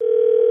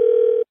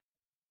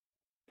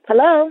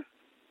Hello?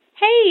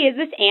 Hey, is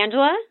this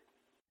Angela?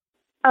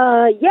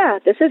 Yeah,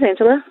 this is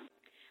Angela.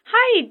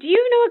 Hi, do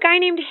you know a guy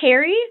named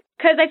Harry?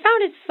 'Cause I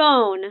found his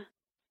phone.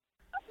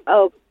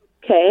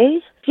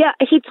 Okay. Yeah,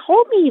 he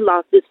told me he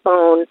lost his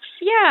phone.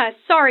 Yeah,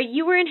 sorry,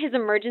 you were in his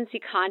emergency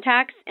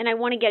contacts, and I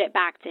want to get it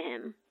back to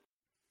him.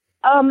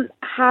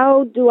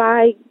 How do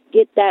I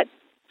get that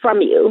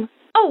from you?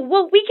 Oh,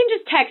 well, we can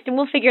just text and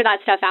we'll figure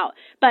that stuff out.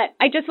 But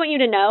I just want you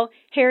to know,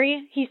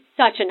 Harry, he's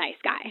such a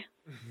nice guy.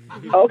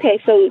 Okay,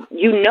 so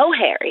you know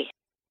Harry.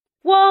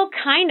 Well,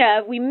 kind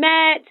of. We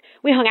met,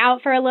 we hung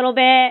out for a little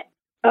bit.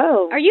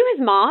 Oh. Are you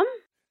his mom?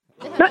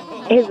 Not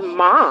his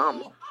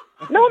mom.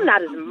 No, I'm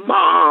not his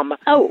mom.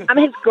 Oh. I'm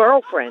his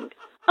girlfriend.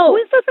 Oh. Who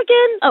is this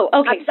again? Oh,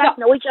 okay. You guys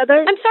know each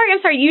other? I'm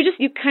sorry.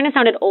 You kind of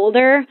sounded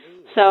older,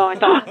 so I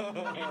thought,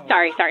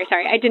 sorry.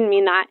 I didn't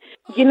mean that.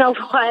 You know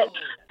what?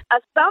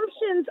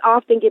 Assumptions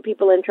often get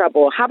people in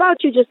trouble. How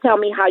about you just tell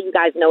me how you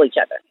guys know each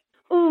other?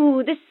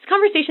 Ooh, this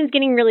conversation's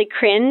getting really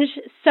cringe.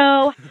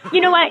 So, you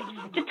know what?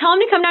 Just tell him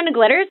to come down to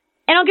Glitters,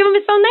 and I'll give him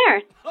his phone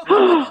there.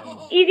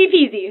 Easy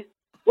peasy.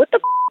 What the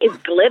is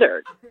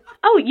Glitters?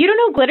 Oh, you don't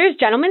know Glitters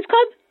Gentlemen's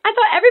Club? I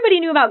thought everybody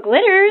knew about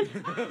Glitters.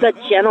 The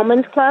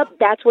Gentlemen's Club?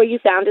 That's where you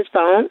found his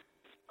phone?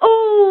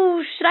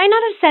 Oh, should I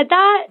not have said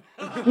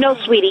that? No,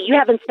 sweetie, you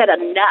haven't said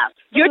enough.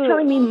 You're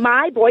telling me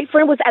my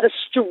boyfriend was at a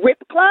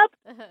strip club?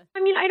 I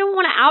mean, I don't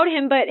want to out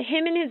him, but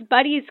him and his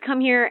buddies come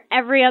here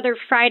every other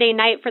Friday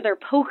night for their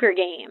poker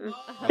game.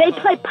 They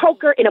play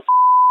poker in a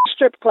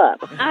strip club.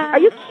 Are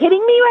you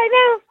kidding me right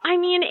now? I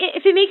mean,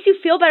 if it makes you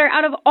feel better,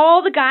 out of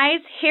all the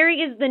guys,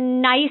 Harry is the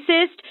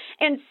nicest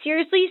and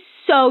seriously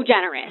so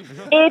generous.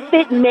 If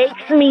it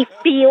makes me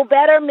feel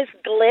better, Miss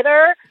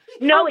Glitter.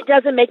 No, it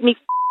doesn't make me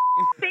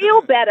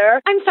feel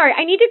better. I'm sorry,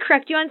 I need to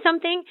correct you on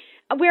something.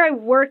 Where I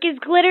work is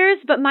Glitters,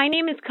 but my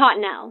name is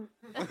Cottonelle.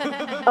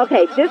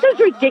 Okay, this is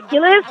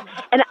ridiculous,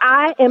 and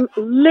I am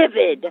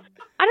livid.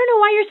 I don't know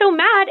why you're so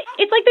mad.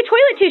 It's like the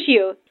toilet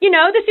tissue. You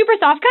know, the super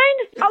soft kind?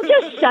 Oh,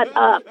 just shut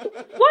up.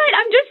 What?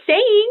 I'm just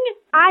saying.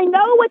 I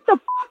know what the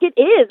it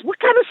is. What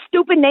kind of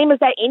stupid name is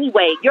that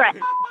anyway? You're a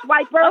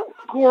swiper?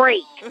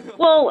 Great.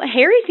 Well,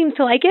 Harry seems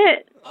to like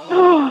it.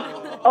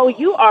 Oh,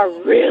 you are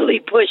really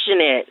pushing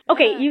it.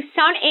 Okay, you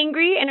sound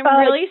angry, and I'm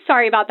really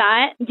sorry about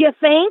that. You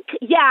think?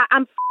 Yeah,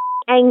 I'm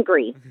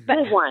angry. But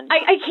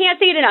I can't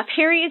say it enough.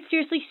 Harry is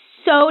seriously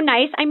so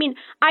nice. I mean,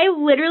 I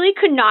literally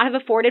could not have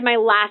afforded my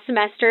last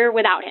semester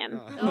without him.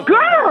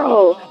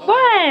 Girl!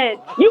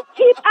 What? You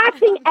keep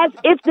acting as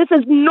if this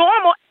is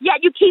normal,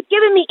 yet you keep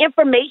giving me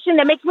information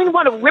that makes me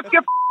want to rip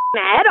your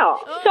head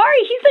off. Sorry,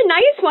 he's the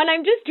nice one.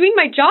 I'm just doing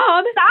my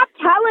job. Stop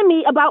telling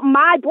me about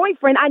my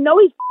boyfriend. I know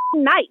he's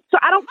nice, so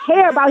I don't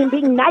care about him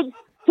being nice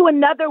to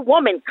another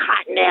woman,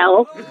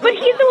 Cottonelle. But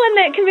he's the one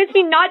that convinced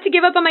me not to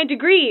give up on my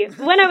degree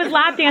when I was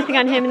lap dancing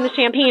on him in the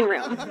champagne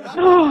room.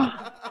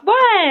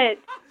 What?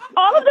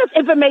 All of this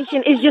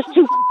information is just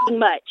too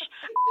much.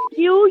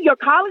 You, your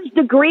college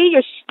degree,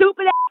 your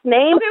stupid ass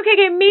name.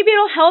 Okay. Maybe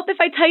it'll help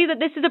if I tell you that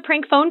this is a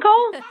prank phone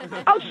call?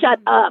 Oh, shut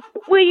up.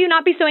 Will you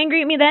not be so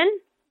angry at me then?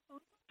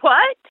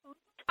 What?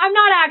 I'm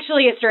not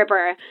actually a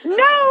stripper.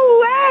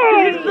 No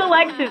way! This is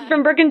Alexis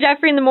from Brooke and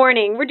Jeffrey in the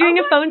Morning. We're doing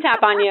a phone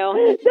tap on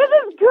you. This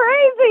is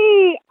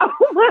crazy! Oh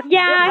my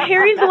God.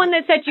 Harry's the one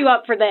that set you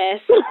up for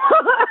this.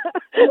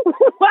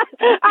 What?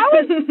 I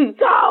was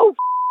so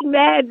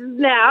mad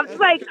now. It's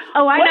like,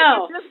 oh, I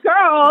know. This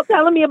girl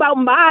telling me about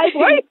my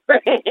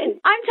boyfriend.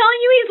 I'm telling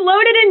you, he's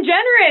loaded and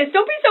generous.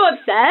 Don't be so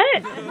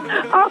upset.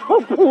 Oh,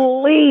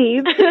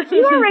 please.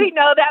 You already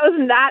know that was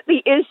not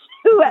the issue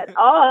at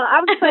all. I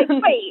was like,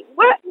 wait,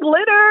 what?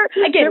 Glitter?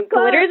 Again,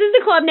 Glitters is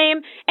the club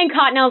name, and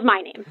Cottonelle's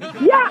my name.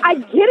 Yeah, I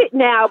get it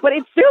now, but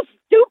it's still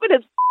stupid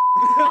as